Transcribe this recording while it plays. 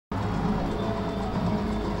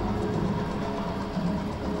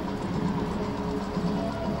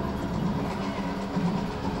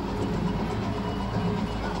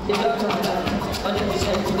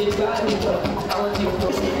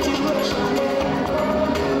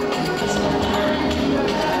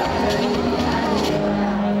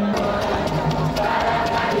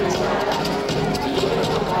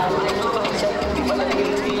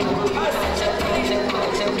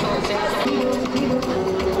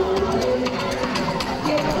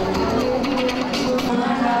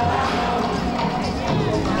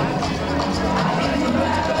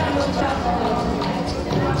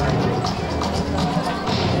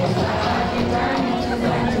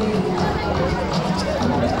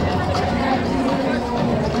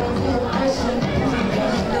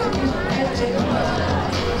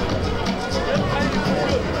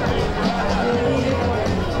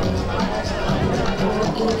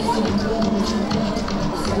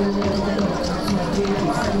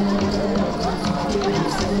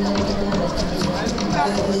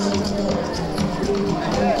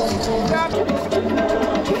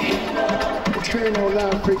Turn on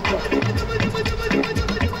loud, freak up.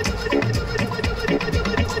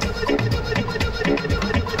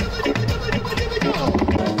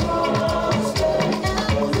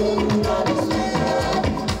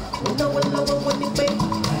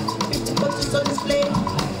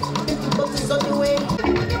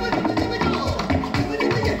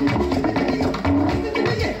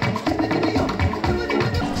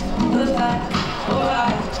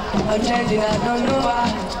 I'm changing, I don't know why.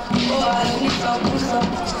 Oh, I don't need some push up.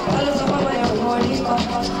 I love some of your money up.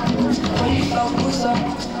 Money some push up.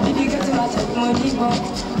 If you get to my check, money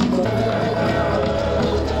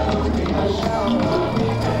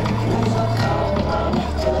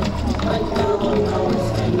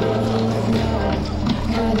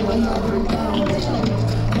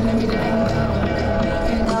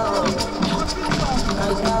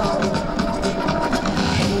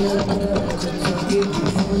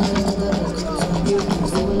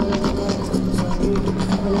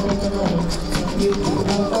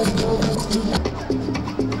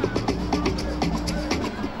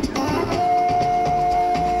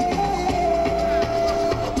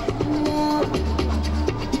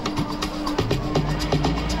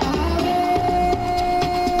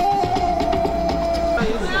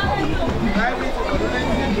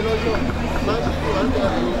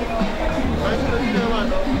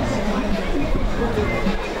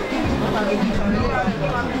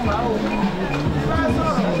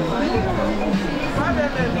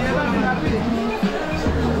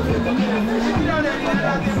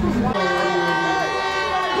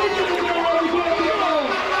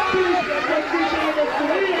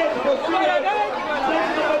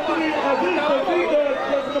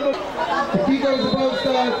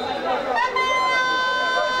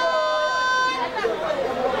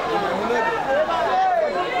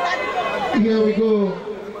Here we go.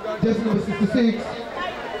 Just number 66.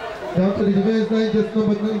 Down to the defense line, just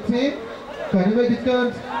number 19. Can you make it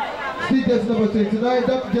count? See just number 29.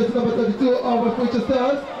 Down to just number 32 of our future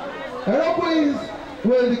stars. Aero Queens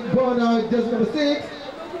will go now, just number 6.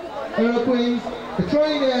 Aero Queens, the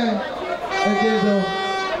throwing there against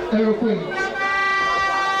Aero Queens.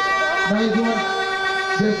 Nice one.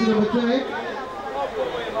 Just number 10.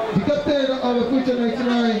 The captain of our future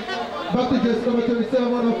 99. Back to just number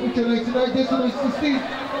 27 of future 99, just number 16.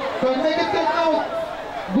 Can you make it count now?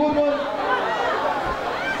 Good one.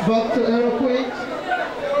 Back to Aero Queens.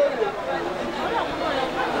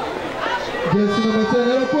 Just number 10,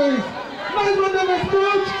 Aero Queens. Nice one, number 2.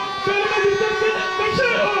 Can you make it count? Make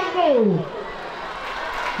sure. Oh no.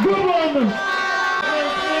 Good one. Good one.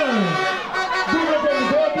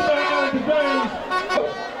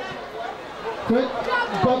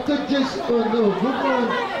 Back to just, oh no, good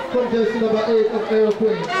one from just number 8 of Aero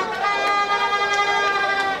Queens.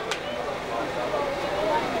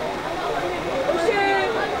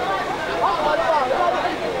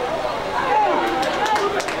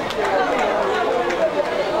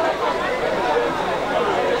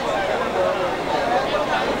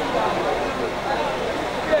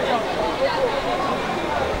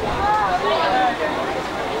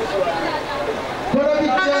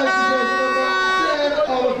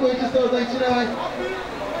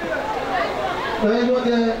 Right one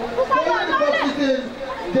there. Finally, the box is in.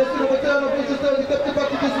 Just number 10 of future stars, the captain back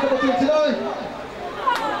to just number 29.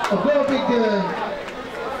 A very big game.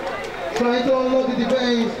 Trying to unlock the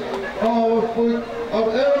defense of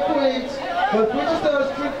Aero Queens. But future stars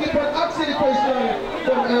keep on axing the pressure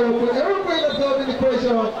from Aero Queens. Aero Queens absorbing the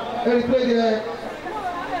pressure. And play there.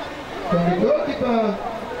 From the goalkeeper.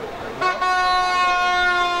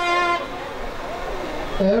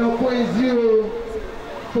 Aero Queens 0.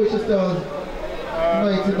 Future stars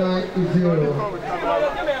 99 is 0.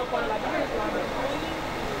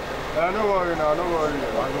 No worry now, no worry. I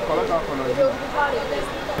will collect that for you.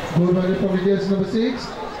 Good running from the guest number 6.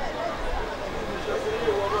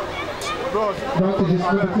 Back to this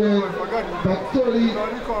number 10. Bactoli,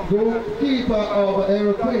 goalkeeper of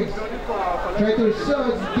Aeroquakes. Try to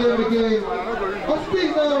shut the game again. On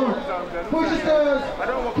speed now. Push the stars.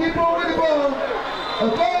 Keep on with the ball. A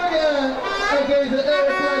ball again against the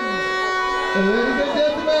Aeroquakes. Ladies and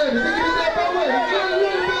gentlemen, if you give me that ball away, you're going to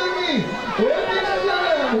lose me.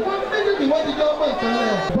 What did y'all make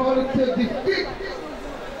that? Ball to take the kick.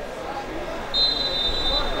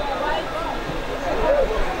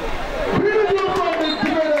 Beautiful from the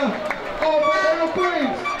defender of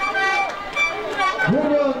Aeroquakes. Good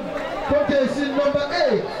run, contestant number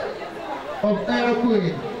 8 of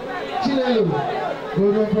Aeroquakes. Chinelo.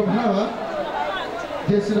 Good run from her.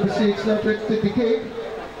 Contestant number 6, now trying to take the kick.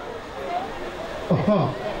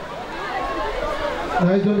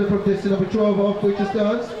 Nice one from contestant number 12 off which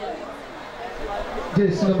starts.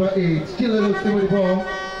 Contestant number 8. Chinelo still with the ball.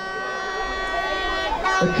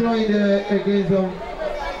 Trying there against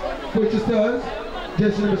Coach Stars,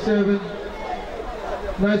 Jesse number 7.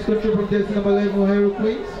 Nice control from Jesse number 11 of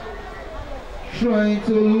Aeroquakes. Trying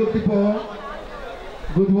to look the ball.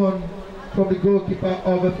 Good one from the goalkeeper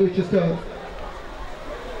of Future Stars.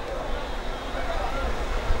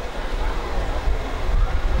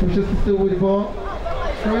 Future Stars still with the ball.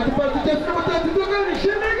 Trying to pass to Jesse number 10 to go again. She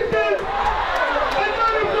makes it there.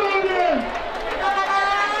 Another ball there.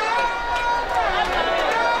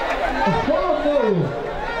 Oh no.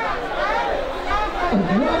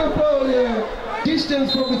 Another ball here. Distance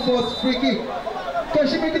from the first free kick. Can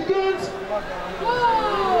she make it good?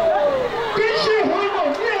 Can she hold on?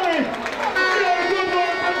 Yeah. Good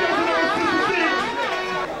one. 66.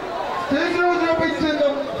 0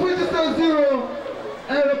 0.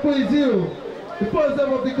 Aeroquakes 0. The first half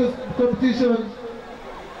of the competition.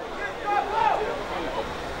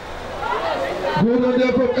 Good on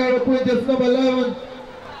there from Aeroquakes, just number 11.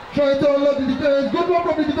 Trying to unlock the defense. Good one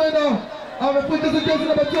from the defender. And the foot is against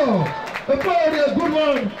number 2. A foul there, good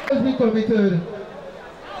one. Has been committed.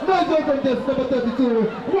 Nice one from just number 32.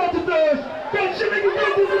 What a touch. Can she make it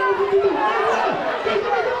good? Can she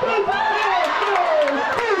make it good? Oh no!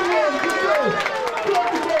 Good one, good goal. Got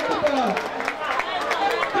the goalkeeper.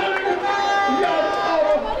 Yard out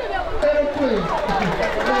of Aeroquakes.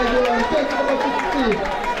 Nice one. Just number 56.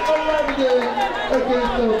 Unlock there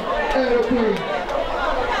against Aeroquakes.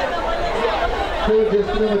 So just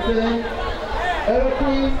number 10.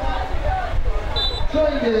 Aeroquakes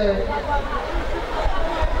trying the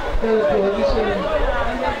position.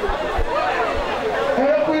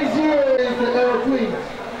 Aeroquakes 0 is the Aeroquakes.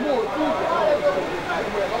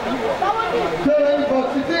 Turn box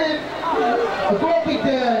it in. A goal kick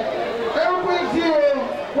there. Aeroquakes 0.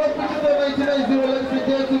 What pushes on 99 0, ladies and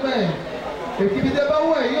gentlemen. If you get that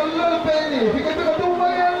away, you're a little penny. If you can pick up the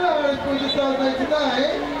wire line for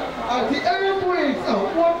 2099. At the Aeroquakes,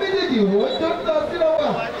 1 minute you hold, don't talk it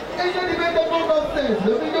over. And you debate no nonsense.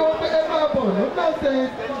 Don't think you want to ever born, no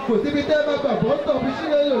nonsense. Because if you tell me about what's up, you should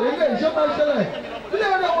know, you should not share.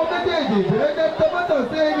 Learn what they did, and then tomato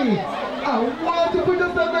saying, I want to put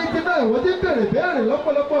us on 99. What is very,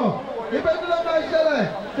 local. If I do not share,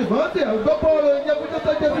 the mountain, I'll go for it, and you put us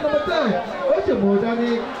on number 10. What's your more than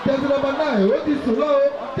it? Test number 9, what is too low?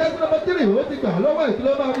 Test number 3, what is the low way?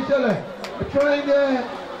 Global Michelle. Trying there.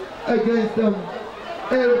 Against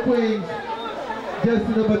Aeroquakes, just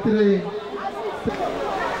number 3.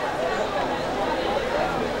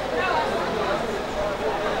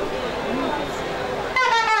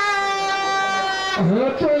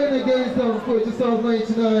 Another trying against them for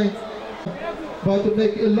 2099. About to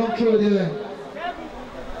make a long throw there.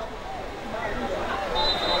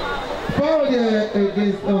 Foul there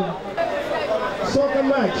against soccer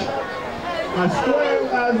match as well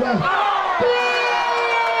as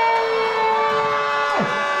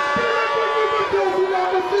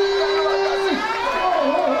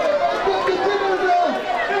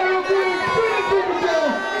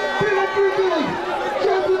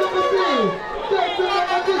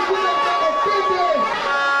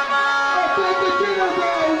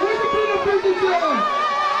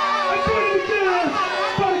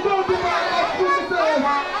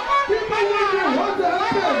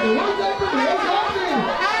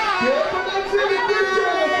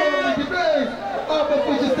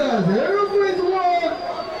Aeroquakes 1,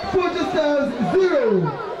 Future Stars 0.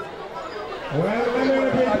 Well, let me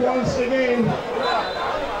repeat once again.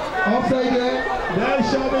 Offside there. There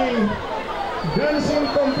shall be dancing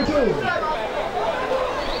competition,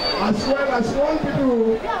 as well as 1 people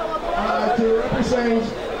to represent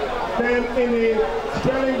them in the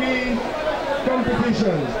spelling bee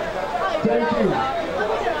competition. Thank you.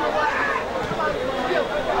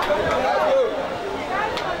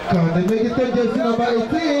 Can they make it to jersey number 18?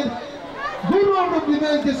 Good one from the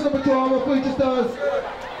men, jersey number 2, our Future Stars.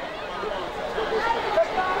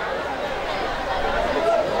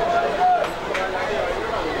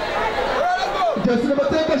 Jersey number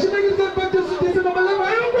 10, can she make it to jersey number 11?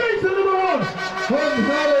 Aero Queens, number 1.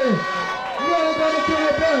 Nearly got it to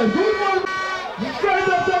the bed. Good one. Straight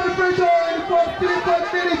up to the pressure in the first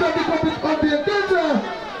 35 minutes of the encounter.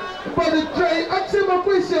 But the try action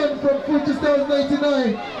question from Future Stars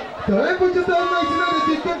 99. So if Future Stars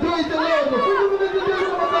 99 you can do it alone, but Future Stars 99 is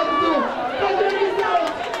what to do. But then it's now,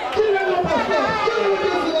 Chile number 6, Chile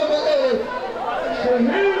number 8. So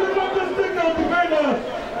here is the number 6 of the winner.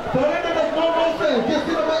 So then it has no more sense.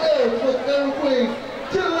 Jersey number 8 was Aero Queens.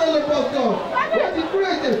 Chile number 4. What is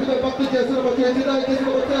greatest? We go back to jersey number 29, jersey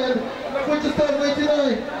number 10. Future Stars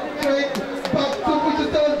 99. Straight back to Future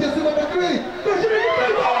Stars jersey number 3.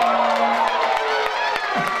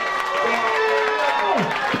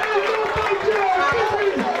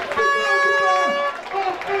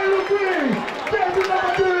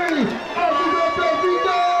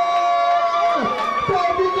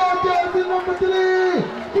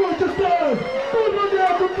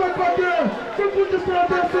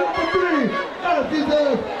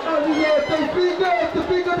 The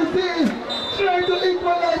bigger the team, trying to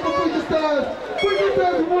equalize the Future Stars. Future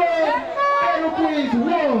Stars 1, Aero Queens 1.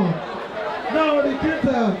 Now the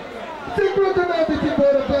Kinta, secret and between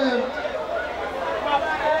both of them.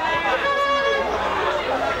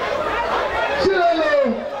 Chilelo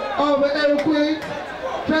of Aero Queens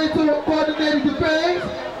trying to coordinate the defense,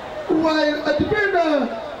 while a defender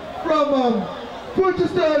from Future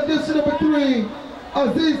Stars, jersey number 3,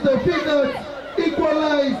 Aziz the Peanuts,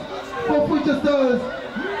 equalized for Future Stars,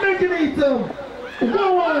 making it 1-1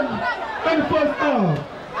 in the first half.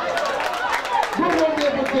 Good one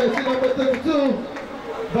there for jersey number 32.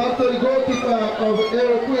 Back to the goalkeeper of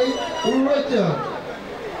Aero Queens,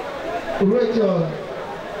 Rachel.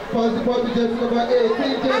 Pass the ball to jersey number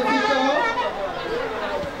 18, Jessica.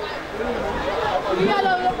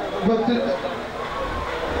 Back to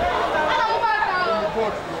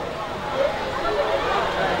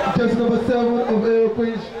jersey number 7 of Aero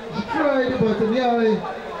Queens. She tried, but nearly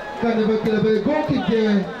can never kill a goal kick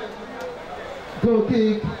there. Goal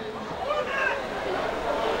kick.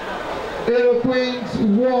 Aero Queens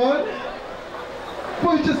 1.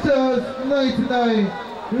 Future Stars 99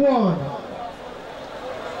 1.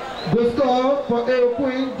 The score for Aero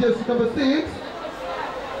Queens, jersey number 6.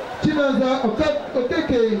 Chinaza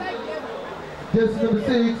Okeke, jersey number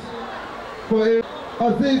 6 for Aero.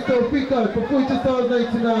 Aziz Tofika for Future Stars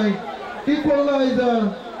 99.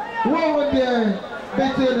 Equalizer 1-1 there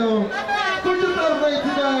between Future Stars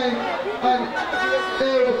 99 and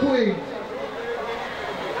Aero Queens.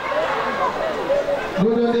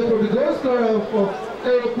 Good on there for the goal scorer for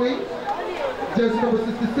Aero Queens. Jersey number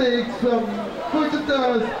 66 from Future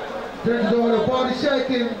Stars. Turns the ball, the body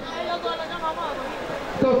shaking.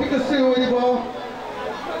 Tofika still with the ball.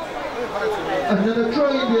 And then a throw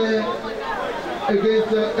in there against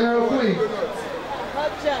the Aero Queen.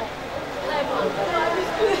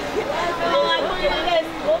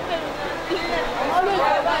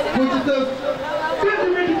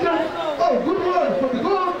 Oh, good one from the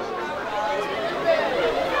goal.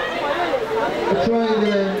 A try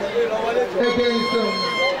there against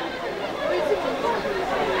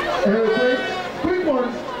Aero Queen. Quick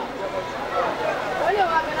one.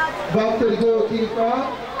 Back to the goalkeeper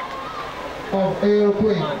of Aero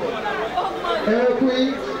Queen. Aero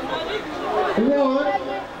Queens 1,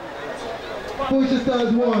 Future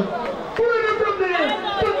Stars 1. Put it from there!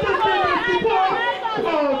 Fantastic support!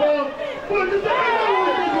 Oh, Future Stars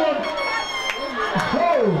 1!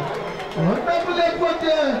 Oh! Number that one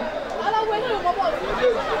there!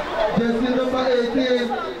 Jersey number 18.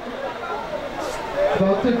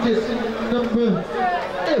 Back to jersey number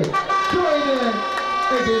 8. Try there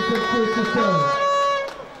against the Future Stars.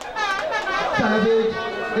 Savage.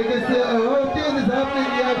 You can see a lot of things is happening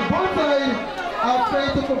here. Both sides are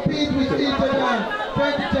trying to compete with each other,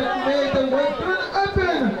 trying to checkmate and what's going to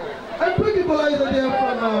happen. A quick equalizer there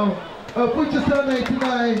from Future Star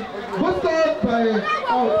 99. Was scored by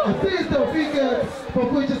Aziz Tofika for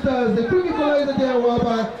Future Stars. The quick equalizer there was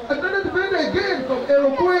by another defender again from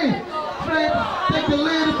Aero Queen, trying to take the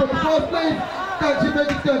lead from the first place. Can't you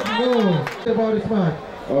make it? No. About this match.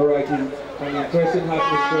 All right. an interesting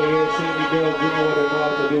atmosphere here, seeing the girls doing what they know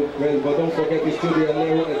how to do. Well, but don't forget it's still the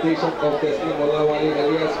 11th edition of Taslim Olawale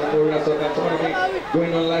Elias Memorial Soccer Tournament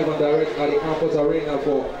going on live and direct at the campus arena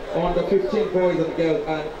for under 15 boys and girls.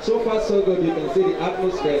 And so far so good, you can see the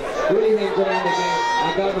atmosphere, really enjoying the game.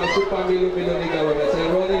 I got my super million government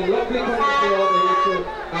and running lovely commentary all the way through.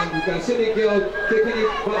 And you can see the girls taking it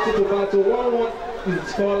battle to battle, 1-1 is the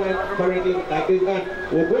scoreline currently like this. And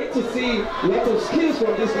we're going to see lots of skills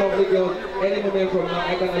from this lovely girl any moment from now.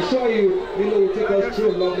 I can assure you, Milo will take us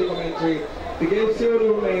through a lovely commentary. The game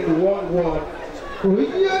still remains 1-1.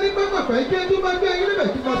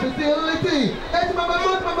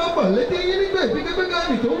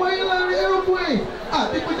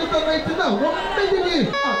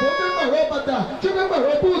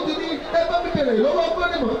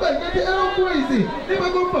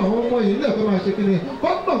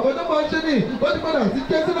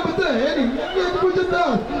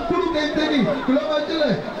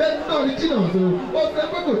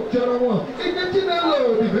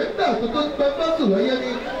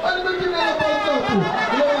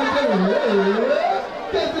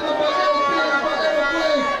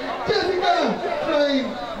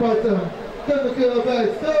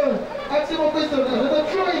 Another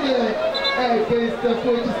try there against the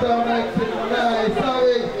Portugal 99.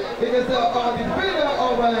 Sorry, against the defender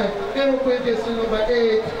of Aeroplane Gesture number 8.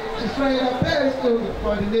 She's trying her best to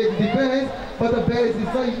coordinate the defense, but the best is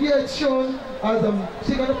not yet shown as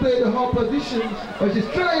she's going to play the whole position, but she's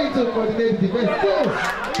trying to coordinate the defense. So,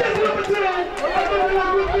 this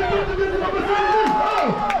number 10,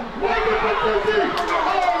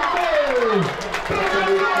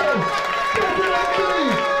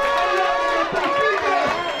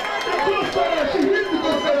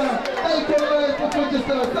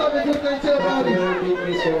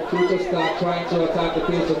 Future Star trying to attack the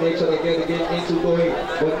pace to make sure they get the game into going.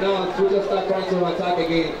 But now Future Star trying to attack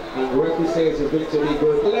again, and the referee says it's going to be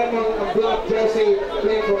good. Lemon and black jersey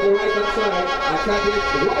playing from the right hand side,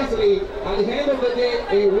 attacking wisely. At the end of the day,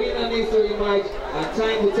 a winner needs to emerge, and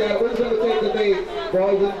time will tell who's going to take the day.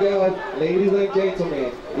 Boys and girls, ladies and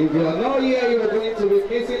gentlemen, if you are not here, you are going to be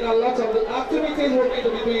missing a lot of the activities we're going to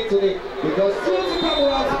be doing today, because soon to come we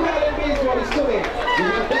have spelling bees for the students. We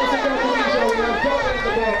have dancing competition, we have talking in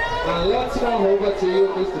the ball, and lots more. Over to you,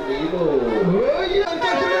 Mr. Milo. Oh yeah,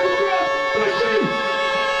 number 3.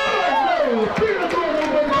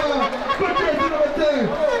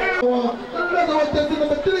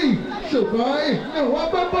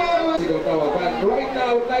 Right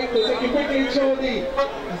now, I'd like to take a quick intro the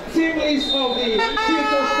team list of the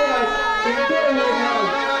Future Stars in Doha now.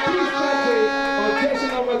 Chris Chadwick on jersey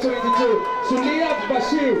number 22. Suliat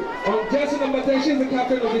Bashir on jersey number 10. She's the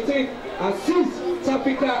captain of the team. Aziz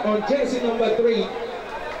Tafika on jersey number 3.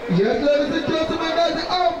 Yes, ladies and gentlemen, that's the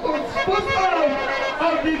first half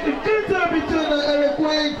of the encounter between the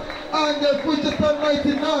Aeroplane and the Future Star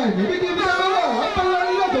 99. We give it a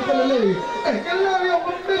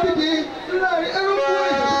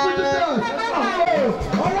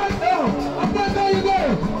alright now, there you go.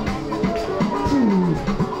 2,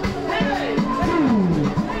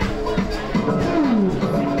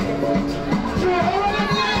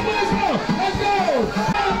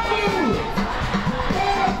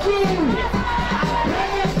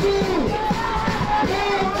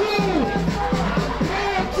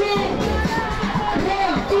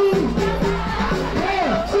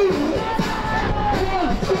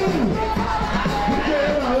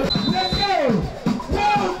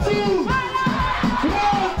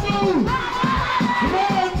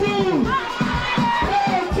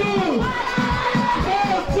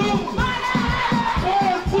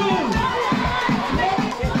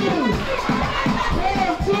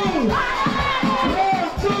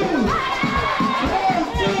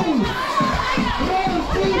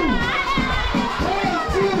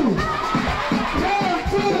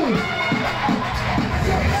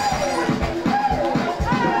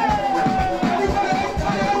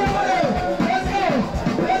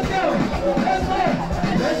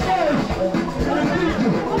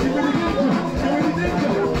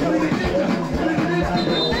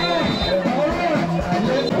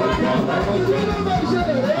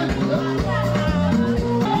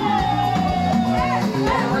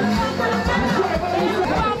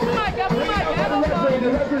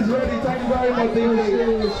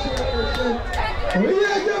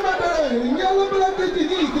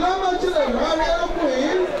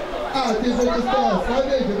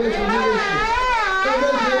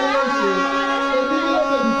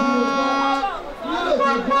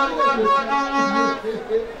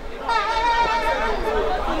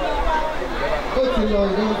 2,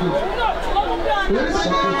 alright, let's go. Ladies and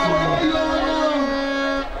gentlemen,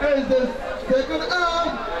 is the second half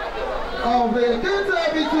of the encounter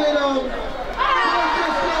between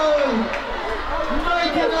Manchester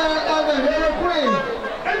 99 and the Hero Queen.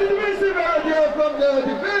 And the defensive area from the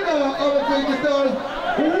defender of the 20 Stars,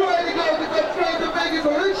 where he goes to trying to make a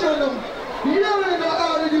correction, yelling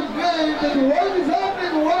out in the game that what is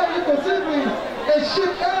happening, why is perceiving a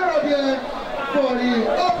shift error here for the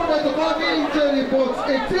opponent of our into the box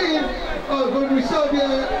 18. Good result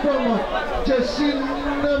here from jersey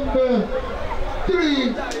number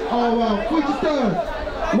 3 of Fuji Stars.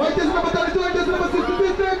 White jersey number 32 and jersey number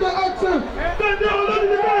 63, the action. Then they all on the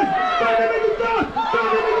defense. Then they make it start.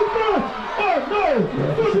 Oh no!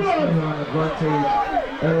 Good one. Advantage.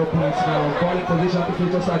 Arrow points now. Ball in position to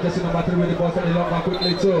Future Stars. Jersey number 3 with the ball sending long back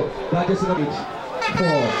quickly too. That jersey number 4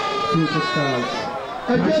 Future Stars.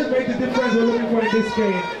 I should make the difference we're looking for in this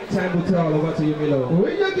game. Time will tell. Over to you, Milo.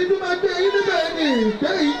 We are going to make the enemy.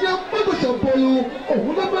 There is no motion for you.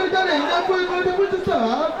 Oh, nobody got it. That's why you're going to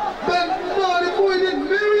start. But not if we didn't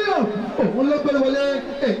marry up. Oh, nobody will let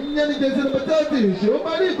any days in the potato. Show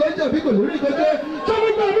money, go to people who go there.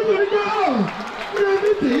 Somebody go.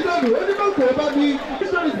 Everything, I know. Anyone go about me.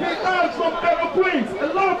 This one is being asked from Arrow Queens. A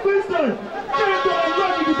lot of questions. Trying to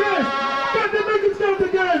unlock the best. Can they make it count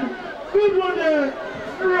again? Good one there.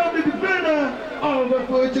 Around the defender of the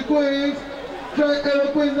Future Queens. Try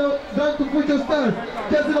Arrow Queens now, down to Future Stars.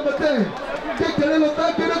 Jersey number 10. Take a little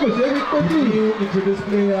time to negotiate. New introduced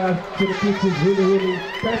player to the pitch is really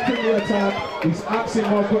testing the attack. He's asking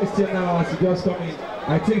more questions now as he just come in.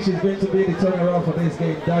 I think she's going to be the turnaround for this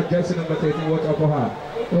game. That jersey number 13, watch out for her.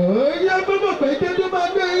 Oh, yeah, Baba, I can't do my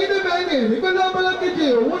day in the venue. Because I'm like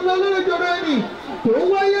you. One little journey.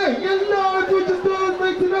 Don't worry, you're not Future Stars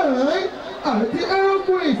 99. Àti Arrow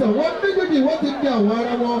Queens àwọn méjèèjì wọ́n ti di àwọn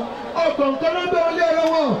ara wọn ọkàn kan ló bẹ̀rẹ̀ lé ara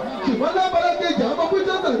wọn ṣùgbọ́n lábala kejì àwọn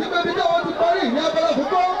píjọ́sà nígbà bí káwọn ti parí ní abala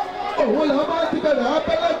àkọ́kọ́ òun làwọn máa ti bẹ̀rẹ̀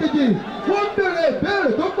abala kejì wọ́n bẹ̀rẹ̀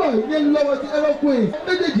ìbéèrè tó pọ̀ ìyẹn lọ́wọ́ ti Arrow Queens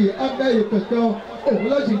méjèèjì abẹ́ ìpẹ̀tọ́ òun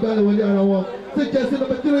lọ́sì ìgbàlẹ̀ wọlé ara wọn ti jersey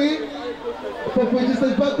number 3 for Future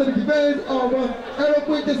Stars back to the defense of Arrow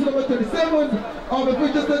Queens jersey number 27 of the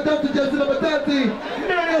Future Stars down to jersey number 30.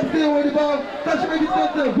 Miriam still with the ball. Can she make it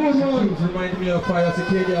start there? Good one. It reminds me of Pio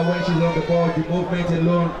Cicada when she's on the ball. The movement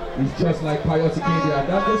alone is just like Pio Cicada.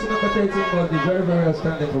 That jersey number 13 must be very, very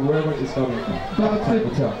outstanding from wherever she's coming from.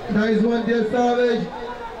 Nice one there, Savage.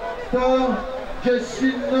 Star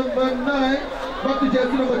jersey number 9. Back to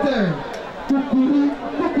jersey number 10. Kukuru.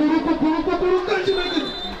 Can she make it?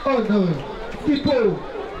 Oh no.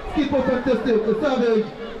 Skippo fantastic. Savage.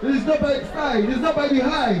 It is not by the side, it is not by the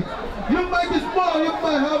height. You might be small, you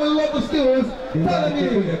might have a lot of skills. Telling me.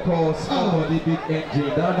 The call, small body, big engine.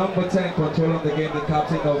 That number 10 controlling the game, the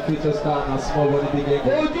captain of Future Star, and small body, big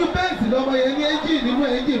engine. Ojú bẹ́ǹsì lọ́mọ yẹn ní engine nínú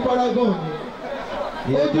engine Paragon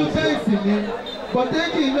ni. Ojú bẹ́ǹsì ni. But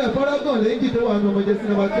engine inú ẹ̀ Paragon lè engine tó wà ní ọmọ jersey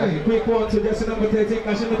number 10. Quick one to jersey number 13.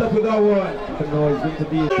 Can she meet up with that one? No, it's going to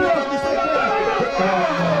be.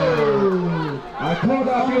 I called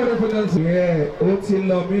out beautiful. Yeah,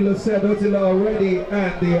 Otila Milo said Otila already,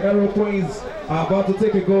 and the Arrow Queens are about to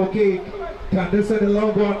take a goal kick. Can they send a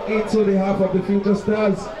long one into the half of the Future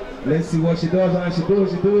Stars? Let's see what she does, and she do.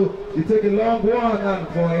 She take a long one, and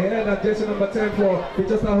for a head at jersey number 10 for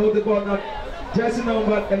Future Stars hold the ball now. Jersey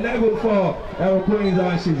number 11 for Arrow Queens,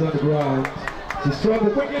 and she's on the ground. She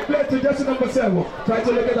struggled. Quickly play to jersey number 7. Try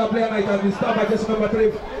to look at that player night as we start by jersey number 3.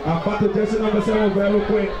 And back to jersey number 7 for Arrow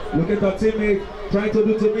Queen. Look at her teammate. Trying to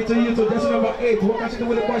do to me to you to jersey number 8. What can she do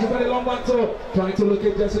with the ball? She's got a long one too. Trying to look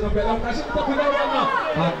at jersey number 11. Can she put up with that one now?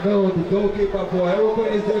 And no, the goalkeeper for Arrow Queen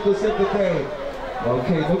is there to save the day.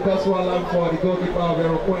 Okay, no cause for alarm for the goalkeeper of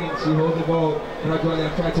Arrow Queen. She holds the ball gradually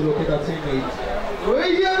and trying to look at her teammate.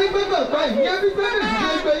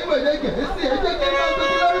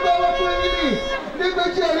 Nígbà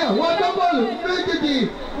tí ẹ̀rí àwọn agbábọ́ọ̀lù méjèèjì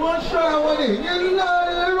wọ́n ṣọ́ra wọn ní ìyẹn ńlá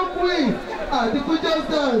Arrow Queens àti Future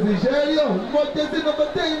Stars ìṣẹ́rí ọ̀hún mọ́ jersey number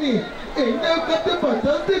 10 ní ìyẹn Captain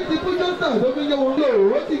Fantastic ti Future Stars omi yẹ wọn lò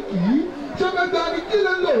ó ti kì í ṣọ́gbẹ́gbẹ́ ni kí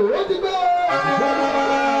ló lò ó ti gbọ́.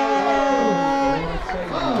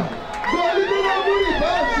 Gọ́ọ̀lì tó wọ́n mú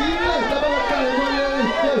ìbáàsì ilé ìjọba ọ̀ka ìmọ̀lẹ́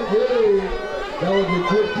ìṣèṣe. That was a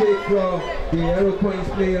good kick from the Arrow Queens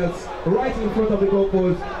players right in front of the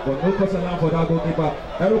goalpost, but no cause alarm for that goalkeeper.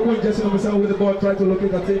 Arrow Queens jersey number 7 with the ball, try to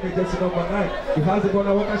locate the teammate jersey number 9. He has the ball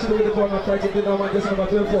now. What can she do with the ball now? Try to get that one jersey number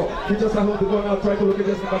 12 for. He just hold the ball now. Try to locate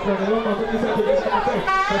jersey number 4. And one more quickly send to jersey number 10.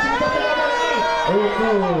 Can she get that one? Oh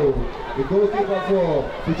no! The goalkeeper for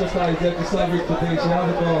Future Star is there to serve it today. She has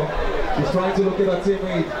the ball. She's trying to locate her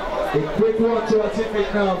teammate. A quick one to her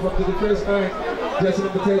teammate now from the defense line. Jersey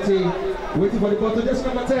number 30. Waiting for the ball to just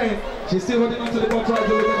number 10. She's still holding on to the ball, trying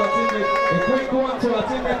to look at her teammate. A quick one to her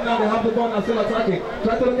teammate now. They have the ball now, still attacking.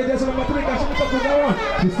 Try to look at just number 3. Can she pick up from that one?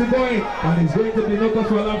 She's still going, and it's going to be no cause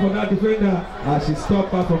for alarm for that defender as she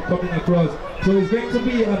stopped her from coming across. So it's going to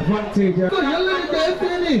be an advantage.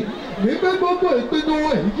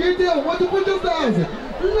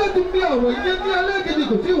 láti bí àwọn ìyẹn ní alágídí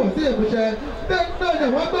kò tí wọ́n sí ìmúṣẹ bẹ́ẹ̀ náà ni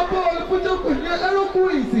àwọn gbọ́ bọ́ọ̀lù fúnjọ́kù ní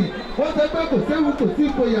ẹrọ́kùnrìnsì wọ́n sọ pé kò séwu kò sí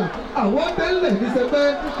ìfòyà àwọn bẹ́ẹ̀lẹ̀ ní sẹpẹ́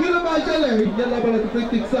kí ló máa ṣẹlẹ̀ ìyẹn lábẹ́rẹ́ tó fi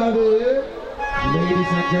kík sáré. Ladies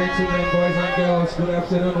and gentlemen, boys and girls, good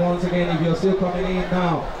afternoon once again. If you're still coming in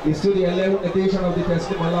now, it's to the 11th edition of the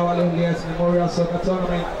Taslim Olawale Elias Memorial Soccer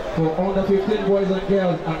Tournament for under 15 boys and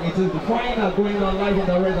girls, and it is the final going on live on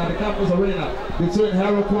the red at the campus arena between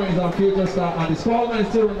Hero Queens and Future Star, and the scoreline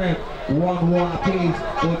still remains 1-1 apiece.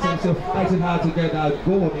 Both teams still fighting hard to get that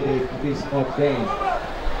goal in this of game.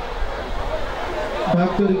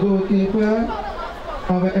 Back to the goalkeeper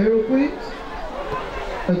of Hero Queens.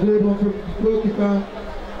 A good one from the goalkeeper.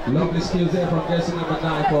 Lovely skills there from jersey number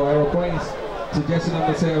 9 for Hero Queens to jersey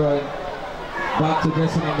number 7. Back to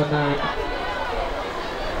jersey number 9.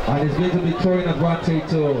 And it's going to be throwing advantage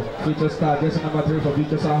to Future Star. Jersey number 3 for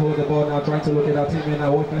Future Star. Hold the ball now, trying to look at our teammate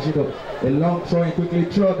now. What can she do? A long throw and quickly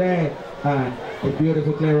throw there. And a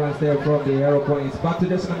beautiful clearance there from the Hero Queens. Back to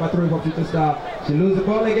jersey number 3 for Future Star. She loses the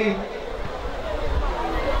ball again.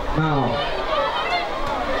 Now,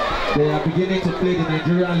 they are beginning to play the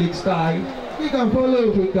Nigerian League style. We can follow.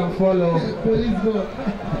 We can follow. Police ball.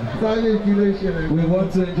 Savage relation. We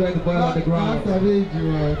want to enjoy the ball on the ground. Savage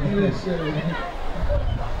relation.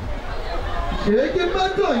 Ṣèké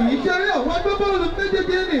mọ́tò yìí ṣeré àwọn agbábọ́ọ̀lù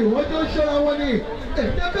méjèèjì ní ìwọ́n tó ṣọ́ra wọn ní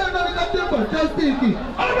ẹ̀jẹ̀ bẹ́ẹ̀ náà ní captain fantastic.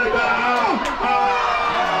 Oh my God! Oh my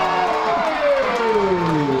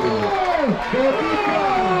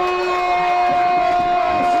God!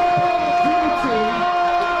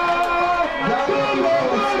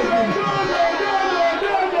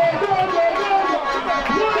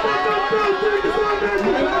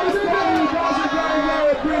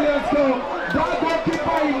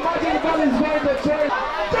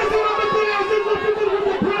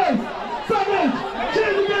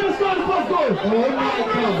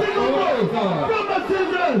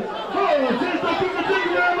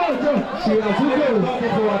 She has moved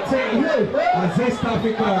for a team as East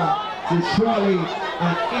Africa to surely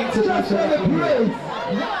an international praise.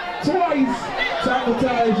 Twice, time to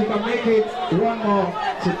tell if she can make it one more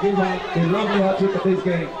to give her a lovely hat-trick at this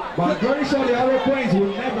game. But I'm very sure the Hero Queens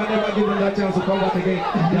will never give them that chance to come back again.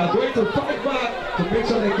 They are going to fight back to make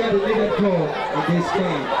sure they get the needed goal in this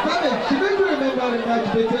game. She made me remember the match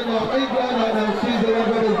between England and Switzerland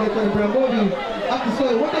brothers like Bramovi. After so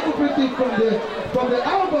a wonderful free kick from the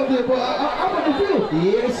out of the field.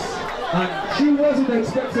 Yes, and she wasn't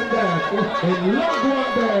expecting that. A long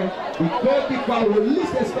one there. The goalkeeper will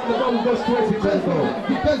least expect the ball will go straight into the goal.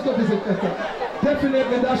 The best of this effort.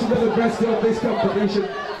 Definitely that should be the best of this competition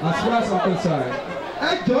as far as I'm concerned.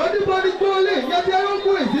 Anybody goalie, yet the Hero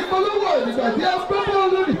Queens, the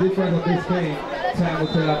difference of this game, time will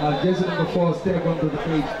tell. And jersey number 4 step onto the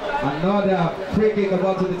page. Another free kick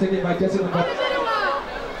about to be taken by jersey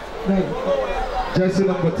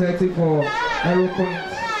number 30 for Hero Queens.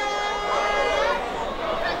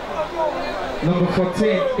 Number 14,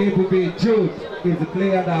 it will be Jude, is the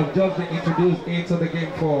player that have just been introduced into the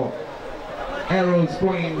game for Hero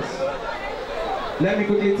Queens. Let me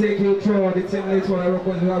quickly take you through the team list for Hero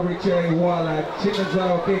Queens. We have Richard Walla,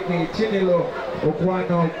 Chinaza Okeke, Chinelo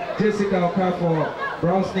Okwano, Jessica Okafor,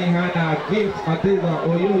 Browsney Hannah, Gift Adeza,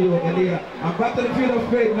 Oyoyo Elia. I'm back to the field of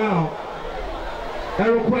faith now.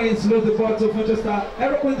 Hero Queens lose the ball to Future Star.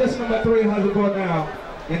 Hero Queens just number 3 has the ball now.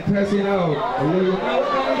 In pressing out. Oyoyo now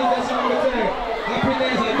coming to just number 10.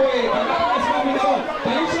 Happiness and boy, and happiness coming out.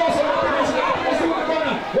 Can you show some happiness in the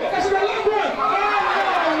corner? What is the long one? Oh,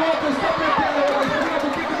 what to stop it there.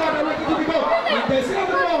 And they see the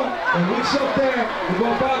ball, and we shot there, the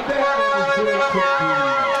ball back there, and it's very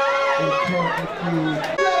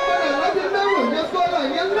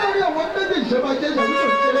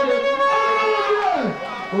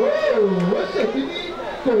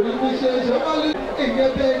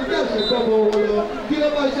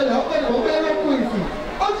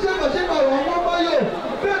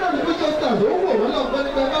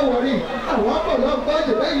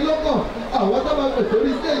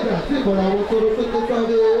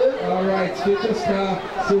Alright, Future Star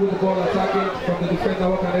still with the ball attacking from the defender.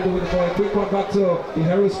 What can they do with the ball? Quick one back to the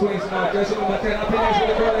Hero Queens now. Jersey number 10, Happiness with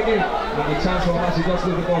the ball again. And the chance for us, she just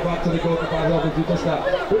leave the ball back to the goalkeeper of the Future Star.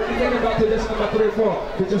 We're getting back to jersey number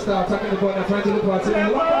 3-4. Future Star attacking the ball and trying to look for it.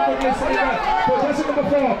 A lot of people saying that for jersey number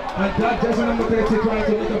 4. And that jersey number 30 trying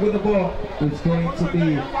to link up with the ball. It's going to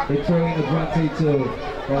be a throwing advantage to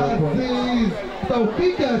So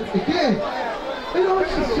Pickett again. You know,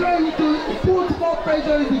 she's trying to put more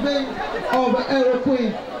pressure in the veins of Aero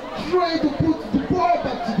Queen. Trying to put the ball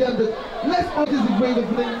back to them. That let's not use the brain of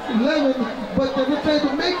 11, but they're not trying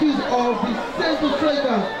to make use of the central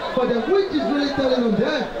striker for them, which is really telling on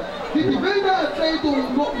them. The defender are trying to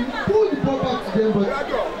pull the ball back to them, but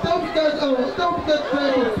don't forget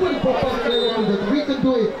trying to pull the ball back to them that we can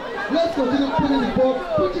do it. Let's continue putting the ball,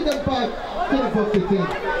 pushing them back to the box 18.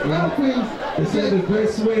 They say the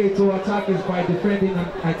best way to attack is by defending, and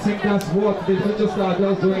I think that's what the Future Star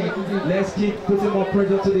does doing. Let's keep putting more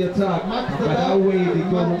pressure to the attack, and by that way they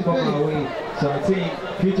go won't come our way. So I think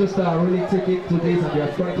Future Star really take it to this and they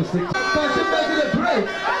are trying to stick to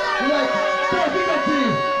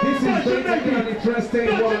this is going to be an interesting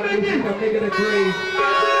one. If you can make it a break.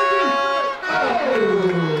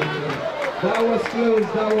 That was close,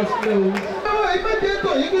 that was close.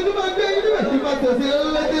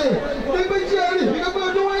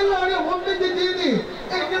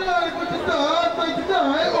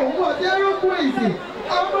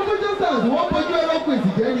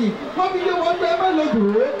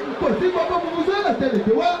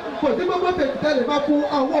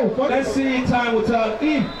 Let's see, time will tell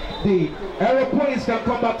if the Aeroplanes can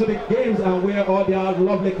come back to the games and wear all their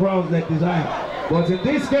lovely crowns they design. But in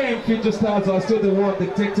this game, Future Stars are still the one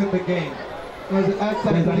dictating the game. There's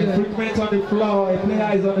an improvement on the floor, a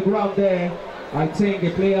player is on the ground there. I think a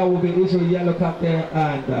player will be issued a yellow card there,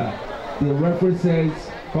 and the referee says,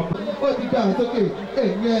 come on. Okay.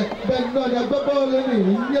 Ben no, the ball the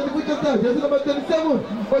Future Stars, just number 27.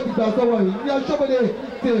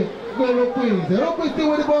 Aero Queens still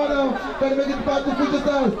with the ball now, trying to make it back to Future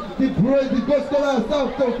Stars. The goal scorer,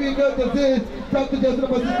 South Tofika, the Zid, back to just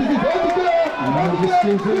number 66.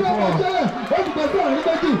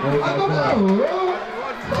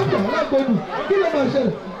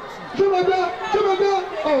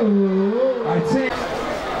 I think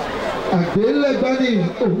Àgbélẹ̀gbani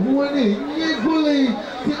òun ní yígúlì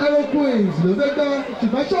ti Aero Queens ló fẹ́ gbá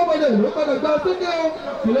ṣùgbọ́n ṣọ́bọ̀dé ló padà gbá sókè ó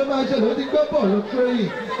kí ló máa ṣẹlẹ̀ ó ti gbọ́ bọ̀ ló tírẹ́yìn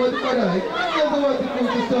ó ti padà ìgbésẹ̀ tó wà ti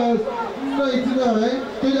Future Stars 99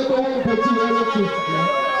 tó yẹ kó wọ́n bọ̀ tí Aero Queens.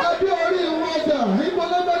 Adé orí wọn dà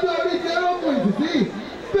ìpolówó orí ti Aero Queens sí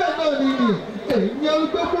bẹ́ẹ̀ náà ni èyí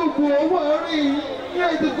olùgbẹ́gbọ̀gbọ̀ owó orí ní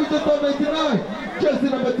èdè Future Stars 99. Jersey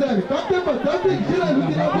number 10, Captain Fantastic, quickly jersey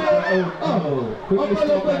number 18.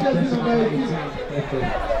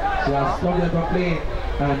 She has stopped them from playing,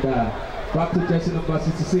 and back to jersey number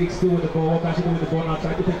 66, still with the ball. What can she do with the ball now?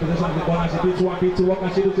 Trying to take possession of the ball now. She beats 1v2. What can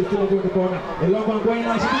she do? She's still with the ball now. A long one going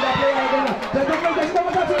now. She beats that player again. There's no play, jersey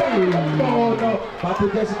number 30. Oh no. Back to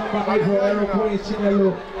jersey number 8 for Aero Queens,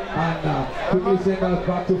 Chinelo. And quickly send out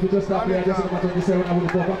back to Future Star player, jersey number 27. Now with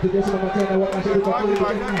the ball back to jersey number 10. Now what can she do?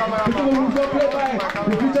 People who don't play by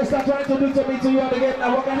the Future Star trying to do something to you on the game. Now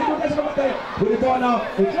what can she do? Jersey number 10 with the ball now.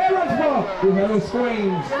 The clearance ball. The Aero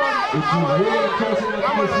Queens. It's really interesting that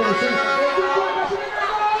this one.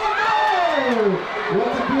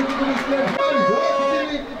 What a beautiful display.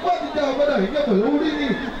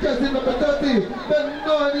 Jersey number 30, Ben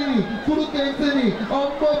Nani, Furu Kensini, on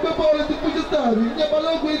the ball of the Future Stars,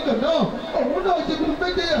 Yamalogo Ikano, oh no, she could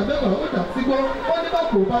make it, remember, on the back,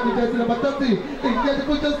 on jersey number 30, in the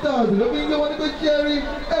Future Stars, looking the one to go Jerry,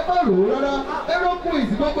 Emma, Aero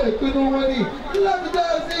Queens, Baba, Kuno, Last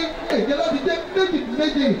Dancing, and you love the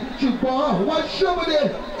making, Chupa, one show there,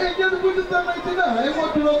 and the Future Stars 99, I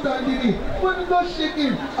want to know that, one go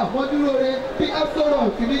shaking, I want to know the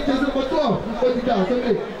Absolute, you need jersey number 12, what the guys,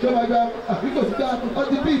 okay. Because on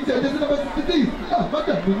the beach, jersey number 66.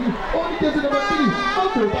 Madam, only jersey number 3.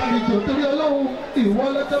 Uncle Barry, to be alone. In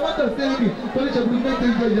one letter, Madam saying, police have been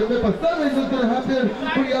making the paper. Something is going to happen.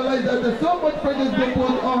 Realize that there's so much pressure being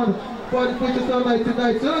put on for the Future Star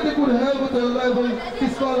 99. So they could help with the level, the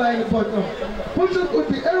scoreline in the bottom. Pushers could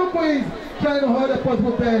be Aero Queens trying to hold a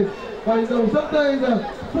possible pace. But you know, sometimes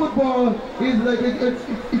football is like it's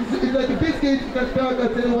like a biscuit you can talk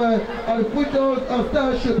at anywhere, and the football of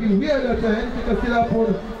stars should be weird at the end because still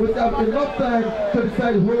happen without enough time to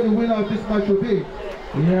decide who the winner of this match will be.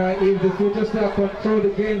 Yeah, if the Future Star control the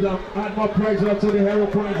games and add more pressure to the Aero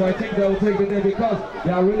Queens, I think they will take the day because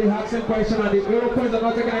they are really asking questions and the Aero Queens are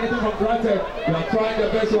not taking anything for granted. They are trying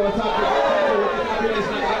their best to attack the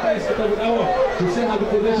to still have the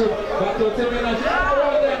position back to 10 minutes.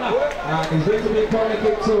 and he's going to be corner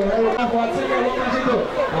kick to and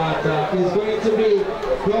he's going to be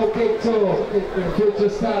goal kick to in future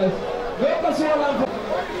styles.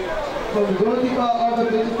 From the goalkeeper of the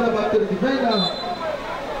register back to the defender.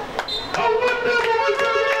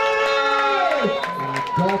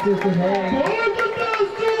 That is the hand.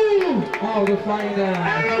 Oh, the final.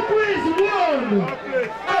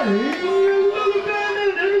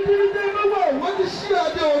 What is she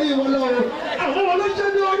doing? I want to show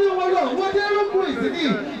you what they're quiz.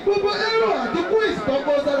 Papa Era, the quiz,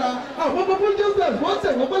 Papa Sara, Papa Joseph, what's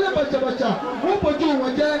it? What put you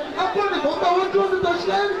one day? I put it on what goes to the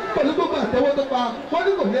slime, but look at the water park. What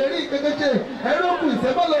is the lady? Aero quiz,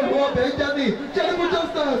 Emma, Benjani, Jennifer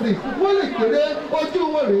Justice, what is it? Or you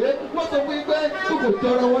worry? What's a week back? Who could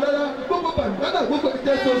tell her what Papa Panda, who could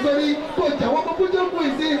just so sorry, put your put your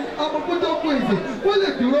quiz in, I'm a put your quiz. What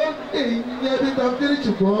is you wrong? Every time finish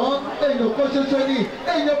you go, and your conscious training,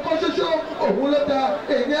 and your conscious show, or Wulata,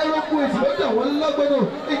 and Aero quiz, what I want to love,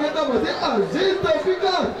 and yet I was saying,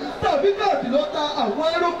 Tafika, Lota, and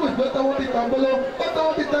Aero quiz, what I want to Tambolo, what I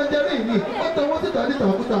want to Tangerini, what I want to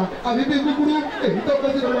Tanita, and we be Guru, and he talks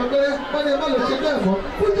to the Maka, and a man of Chicago,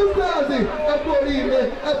 put your stars in, I put you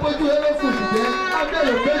Aero quiz, and I'm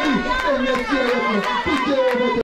very ready, and yes, put your